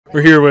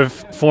We're here with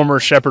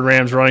former Shepherd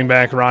Rams running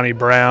back Ronnie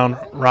Brown.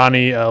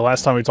 Ronnie,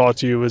 last time we talked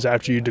to you was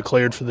after you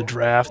declared for the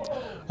draft.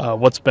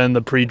 What's been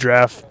the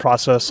pre-draft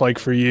process like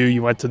for you?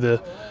 You went to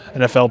the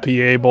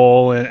NFLPA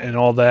Bowl and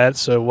all that,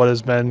 so what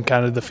has been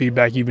kind of the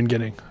feedback you've been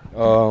getting?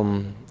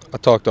 I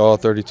talked to all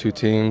 32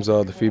 teams.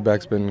 The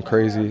feedback's been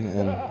crazy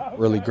and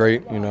really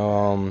great.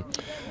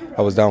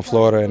 I was down in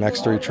Florida in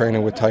X3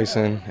 training with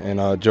Tyson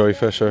and Joey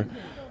Fisher.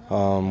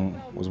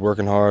 Was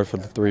working hard for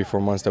the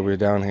 3-4 months that we were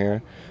down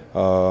here.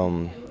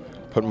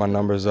 Putting my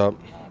numbers up.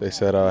 They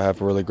said I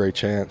have a really great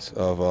chance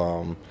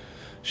of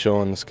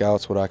showing the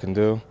scouts what I can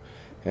do,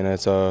 and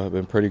it's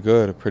been pretty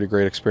good, a pretty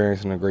great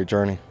experience and a great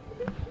journey.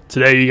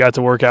 Today you got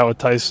to work out with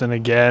Tyson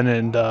again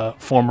and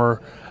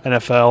former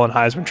NFL and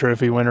Heisman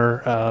Trophy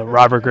winner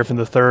Robert Griffin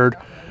III.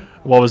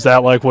 What was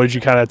that like? What did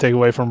you kind of take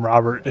away from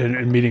Robert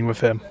in meeting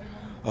with him?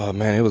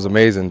 Man, it was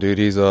amazing, dude.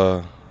 He's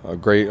a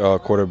great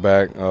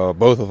quarterback,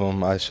 both of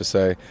them, I should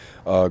say.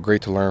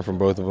 Great to learn from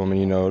both of them,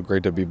 and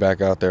great to be back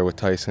out there with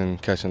Tyson,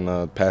 catching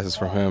the passes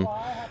from him.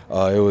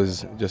 It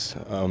was just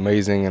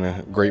amazing and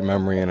a great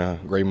memory and a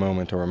great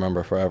moment to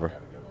remember forever.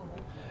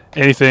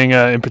 Anything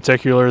in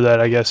particular that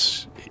I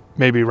guess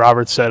maybe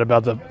Robert said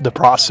about the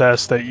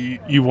process that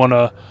you want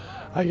to,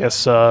 I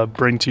guess,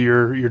 bring to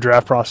your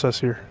draft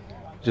process here?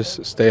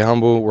 Just stay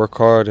humble, work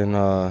hard,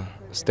 and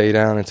stay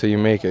down until you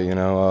make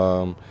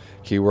it.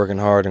 Keep working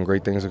hard, and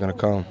great things are going to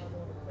come.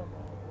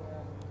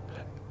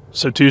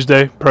 So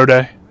Tuesday, Pro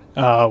Day,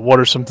 what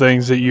are some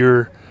things that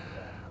you're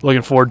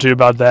looking forward to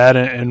about that,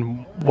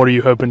 and what are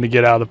you hoping to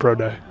get out of the Pro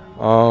Day?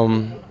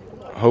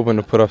 Hoping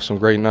to put up some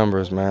great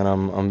numbers, man.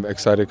 I'm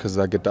excited because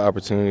I get the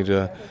opportunity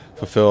to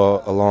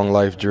fulfill a long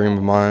life dream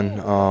of mine.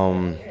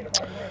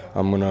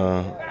 I'm going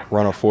to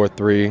run a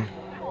 4.3,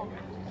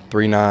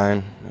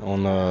 3.9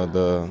 on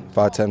the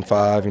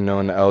 5.10.5,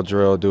 in the L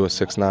drill, do a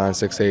 6.9,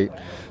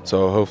 6.8.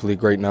 So hopefully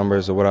great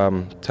numbers of what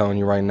I'm telling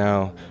you right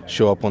now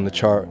show up on the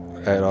chart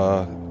at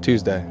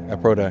Tuesday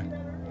at Pro Day.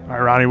 All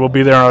right, Ronnie, we'll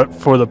be there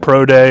for the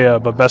Pro Day,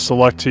 but best of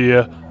luck to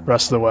you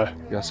rest of the way.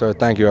 Yes, sir.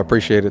 Thank you. I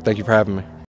appreciate it. Thank you for having me.